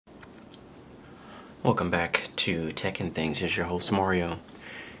Welcome back to Tech and Things. It's your host Mario.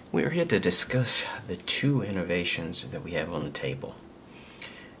 We are here to discuss the two innovations that we have on the table.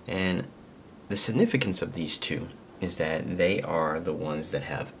 And the significance of these two is that they are the ones that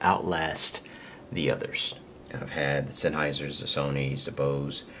have outlasted the others. I've had the Sennheisers, the Sonys, the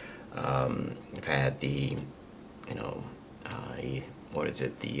Bose. I've had the,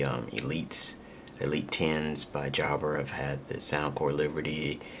 Elites, Elite 10s by Jobber. I've had the Soundcore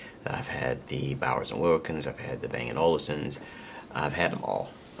Liberty. I've had the Bowers & Wilkins. I've had the Bang & Olufsen's. I've had them all.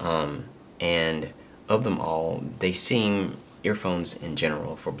 And of them all, they seem, earphones in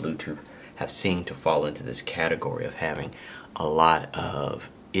general for Bluetooth, have seemed to fall into this category of having a lot of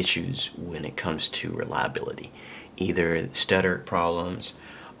issues when it comes to reliability. Either stutter problems,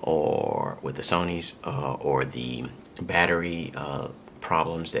 or with the Sonys, or the battery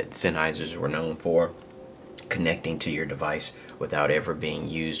problems that Sennheisers were known for, connecting to your device without ever being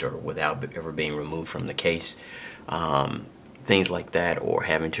used or without ever being removed from the case. Things like that, or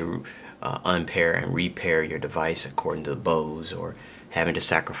having to unpair and repair your device according to the Bose, or having to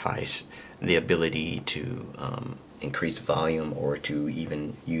sacrifice the ability to increase volume or to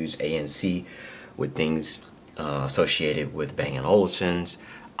even use ANC with things associated with Bang & Olufsen's.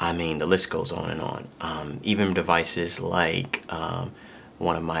 I mean, the list goes on and on. Even devices like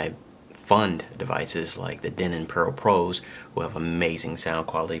one of my fund devices like the Denon Pearl Pros, who have amazing sound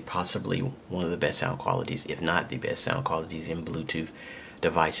quality, possibly one of the best sound qualities, if not the best sound qualities in Bluetooth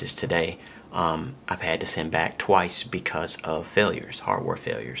devices today. I've had to send back twice because of failures, hardware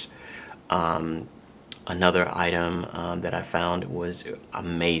failures. Another item that I found was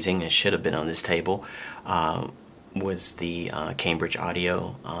amazing and should have been on this table was the Cambridge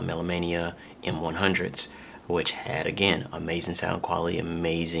Audio Melamania M100s, which had, again, amazing sound quality,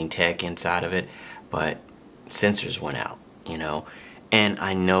 amazing tech inside of it, but sensors went out, And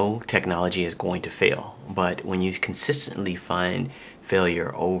I know technology is going to fail, but when you consistently find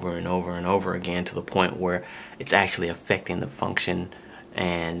failure over and over and over again to the point where it's actually affecting the function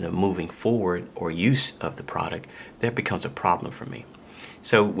and the moving forward or use of the product, that becomes a problem for me.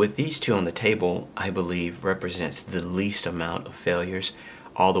 So with these two on the table, I believe represents the least amount of failures,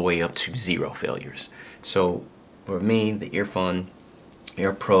 all the way up to 0 failures. So for me, the Earfun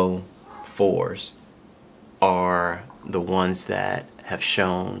AirPro 4s are the ones that have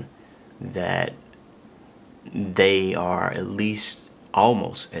shown that they are at least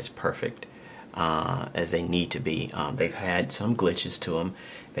almost as perfect as they need to be. They've had some glitches to them.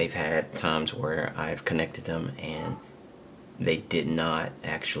 They've had times where I've connected them and they did not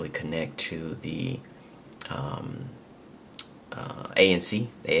actually connect to the ANC.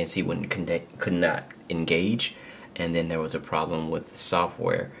 The ANC wouldn't connect, could not engage, and then there was a problem with the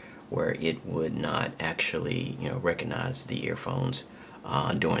software where it would not actually recognize the earphones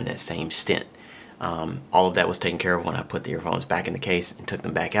during that same stint. All of that was taken care of when I put the earphones back in the case and took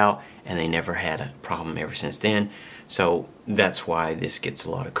them back out, and they never had a problem ever since then. So that's why this gets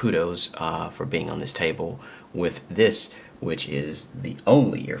a lot of kudos for being on this table with this, which is the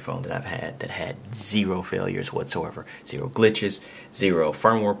only earphone that I've had that had 0 failures whatsoever. 0 glitches, 0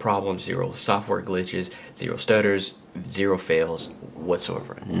 firmware problems, 0 software glitches, 0 stutters, 0 fails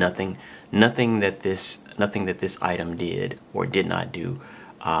whatsoever. Nothing that this item did or did not do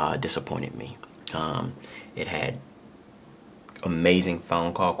disappointed me. It had amazing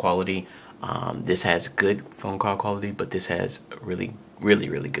phone call quality. This has good phone call quality, but this has really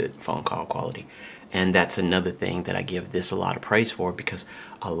good phone call quality. And that's another thing that I give this a lot of praise for, because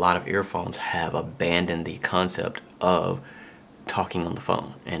a lot of earphones have abandoned the concept of talking on the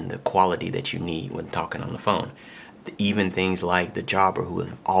phone and the quality that you need when talking on the phone. Even things like the Jobber, who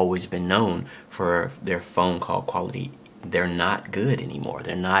have always been known for their phone call quality, they're not good anymore.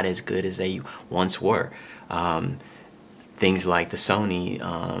 They're not as good as they once were. Things like the Sony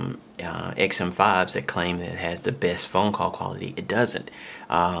XM5s that claim that it has the best phone call quality, it doesn't.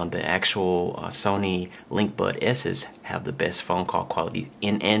 The actual Sony LinkBud S's have the best phone call quality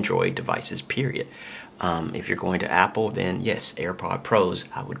in Android devices, period. If you're going to Apple, then yes, AirPod Pros,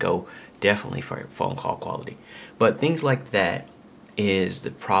 I would go definitely for phone call quality. But things like that is the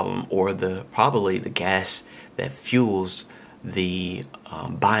problem, or probably the gas that fuels the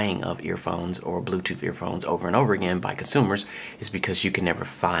buying of earphones or Bluetooth earphones over and over again by consumers, is because you can never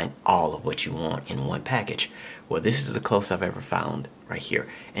find all of what you want in one package. Well, this is the closest I've ever found right here,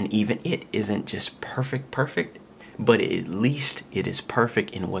 and even it isn't just perfect, but at least it is perfect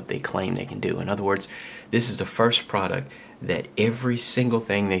in what they claim they can do. In other words, this is the first product that every single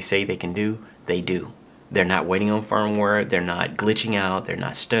thing they say they can do, they do. They're not waiting on firmware, they're not glitching out, they're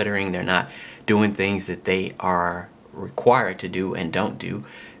not stuttering, they're not doing things that they are required to do and don't do.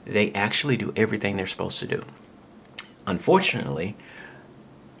 they actually do everything they're supposed to do. Unfortunately,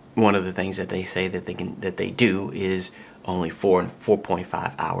 one of the things that they say that they do is only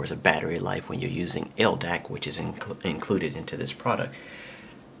 4.5 hours of battery life when you're using LDAC, which is included into this product.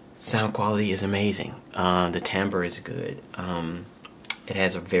 Sound quality is amazing. The timbre is good. It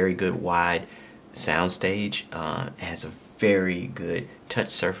has a very good wide sound stage. It has a very good touch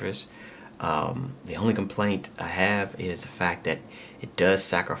surface. The only complaint I have is the fact that it does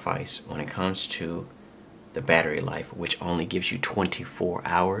sacrifice when it comes to the battery life, which only gives you 24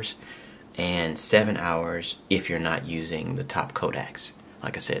 hours and 7 hours if you're not using the top codecs.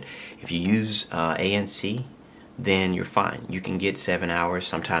 Like I said, if you use ANC, then you're fine. You can get 7 hours,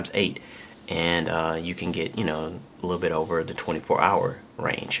 sometimes 8, and you can get, you know, a little bit over the 24-hour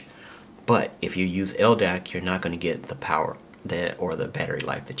range. But if you use LDAC, you're not going to get the power or the battery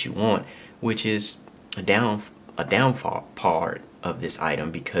life that you want, which is a downfall part of this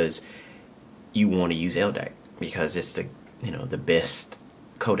item, because you want to use LDAC because it's the, you know, the best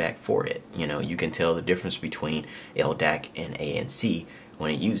codec for it. You know, you can tell the difference between LDAC and ANC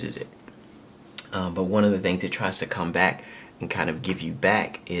when it uses it. But one of the things it tries to come back and kind of give you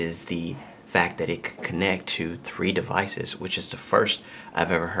back is the fact that it can connect to 3 devices, which is the first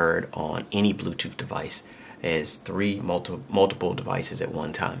I've ever heard on any Bluetooth device, as 3 multiple devices at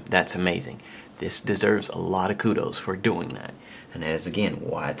one time. That's amazing. This deserves a lot of kudos for doing that, and that is again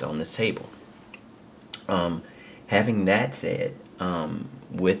why it's on this table. Having that said,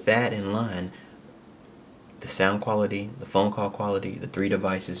 with that in line, the sound quality, the phone call quality, the 3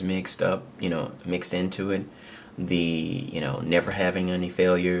 devices mixed up, you know, mixed into it, the, you know, never having any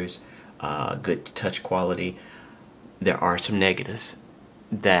failures, good touch quality. There are some negatives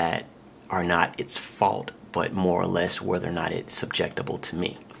that are not its fault, but more or less whether or not it's subjectable to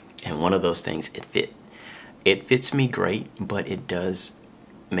me. And one of those things, it fits me great, but it does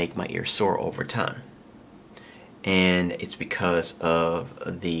make my ears sore over time. And it's because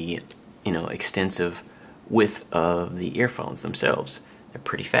of the, you know, extensive width of the earphones themselves. They're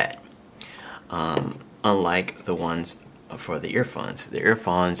pretty fat. Unlike the ones for the earphones. The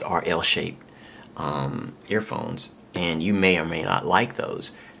earphones are L-shaped earphones, and you may or may not like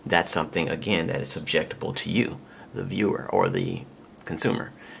those. That's something, again, that is subjectable to you, the viewer or the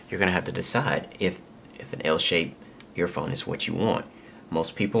consumer. You're going to have to decide if an L-shaped earphone is what you want.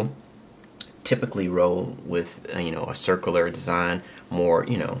 Most people typically roll with, you know, a circular design, more,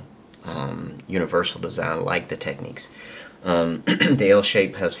 you know, universal design like the Technics. The L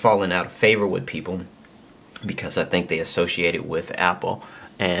shape has fallen out of favor with people because I think they associate it with Apple,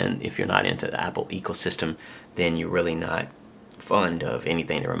 and if you're not into the Apple ecosystem, then you're really not fond of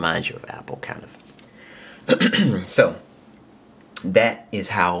anything that reminds you of Apple, kind of. So that is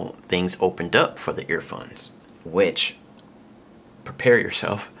how things opened up for the earphones, which, prepare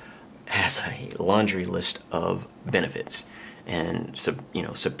yourself, has a laundry list of benefits and, you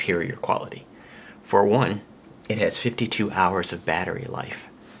know, superior quality. For one, it has 52 hours of battery life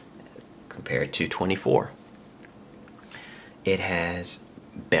compared to 24. It has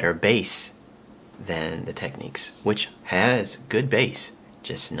better bass than the Technics, which has good bass,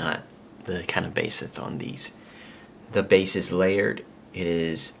 just not the kind of bass that's on these. The bass is layered. It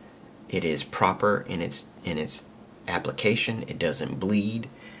is proper in its application. It doesn't bleed.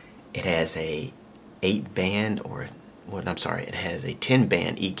 It has a 8-band, or what? I'm sorry, it has a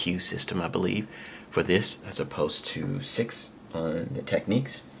 10-band EQ system, I believe, for this, as opposed to 6 on the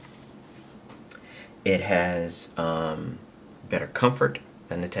Technics. It has better comfort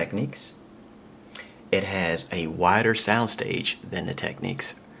than the Technics. It has a wider soundstage than the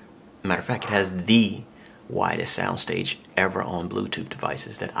Technics. Matter of fact, it has the widest soundstage ever on Bluetooth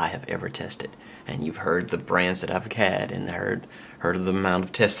devices that I have ever tested. And you've heard the brands that I've had, and heard of the amount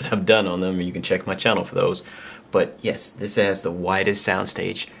of tests that I've done on them, and you can check my channel for those. But yes, this has the widest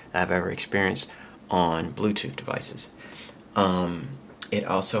soundstage I've ever experienced on Bluetooth devices. It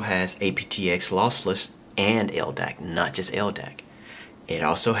also has aptX lossless and LDAC, not just LDAC. It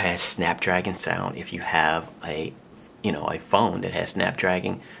also has Snapdragon sound. If you have a phone that has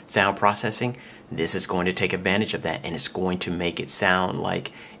Snapdragon sound processing, this is going to take advantage of that, and it's going to make it sound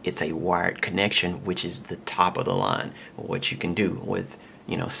like it's a wired connection, which is the top of the line, what you can do with,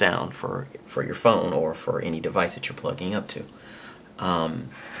 you know, sound for your phone or for any device that you're plugging up to.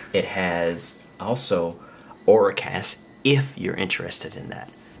 It has also Auracast, if you're interested in that.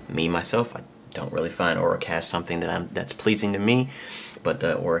 Me, myself, I don't really find Auracast something that's pleasing to me, but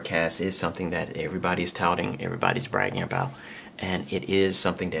the Auracast is something that everybody's touting, everybody's bragging about, and it is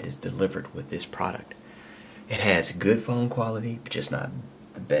something that is delivered with this product. It has good phone quality, but just not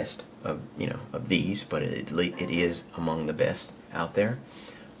the best of, you know, of these, but it is among the best out there.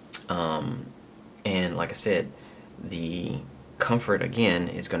 And like I said, the comfort again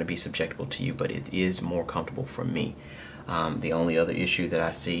is going to be subjectable to you, but it is more comfortable for me. The only other issue that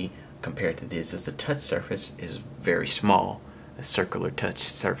I see compared to this is the touch surface is very small, a circular touch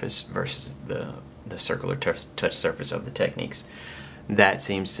surface versus the circular touch surface of the Technics. That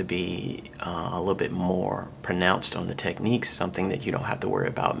seems to be a little bit more pronounced on the Technics, something that you don't have to worry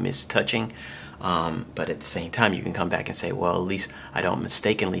about mistouching. But at the same time, you can come back and say, well, at least I don't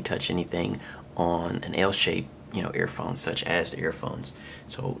mistakenly touch anything on an L-shaped, earphones such as the earphones.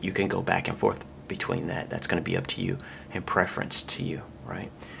 So you can go back and forth between that. That's going to be up to you and preference to you,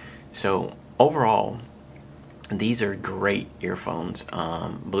 right? So overall, these are great earphones,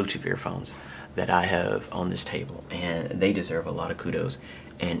 Bluetooth earphones that I have on this table, and they deserve a lot of kudos,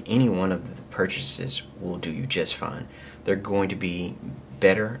 and any one of the purchases will do you just fine. They're going to be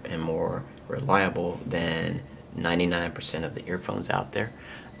better and more reliable than 99% of the earphones out there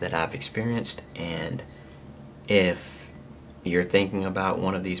that I've experienced. And if you're thinking about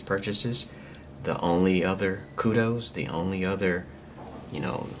one of these purchases, the only other kudos, the only other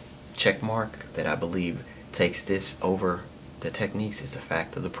check mark that I believe takes this over the Technics is the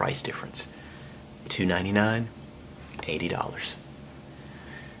fact of the price difference. $299, $80.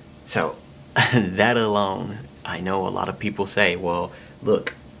 So that alone, I know a lot of people say, well,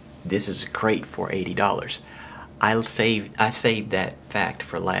 look, this is great for $80. I saved that fact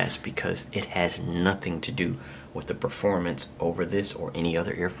for last because it has nothing to do with the performance over this or any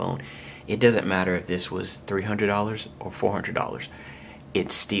other earphone. It doesn't matter if this was $300 or $400.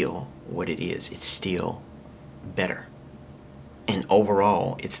 It's still what it is. It's still better. And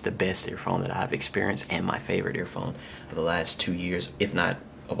overall, it's the best earphone that I've experienced and my favorite earphone of the last 2 years, if not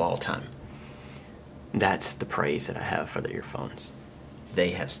of all time. That's the praise that I have for the earphones.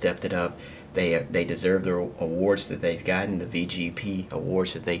 They have stepped it up. They deserve the awards that they've gotten, the VGP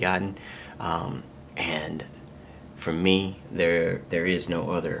awards that they've gotten. And for me, there is no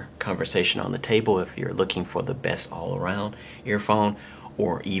other conversation on the table if you're looking for the best all-around earphone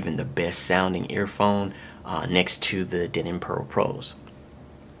or even the best sounding earphone next to the Denon Pearl Pros.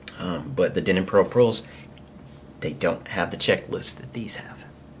 But the Denon Pearl Pros, they don't have the checklist that these have.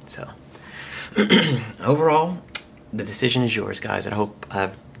 So overall, the decision is yours, guys. I hope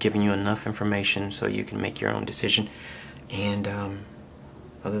I've given you enough information so you can make your own decision. And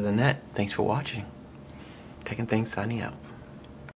other than that, thanks for watching. Taking things, signing out.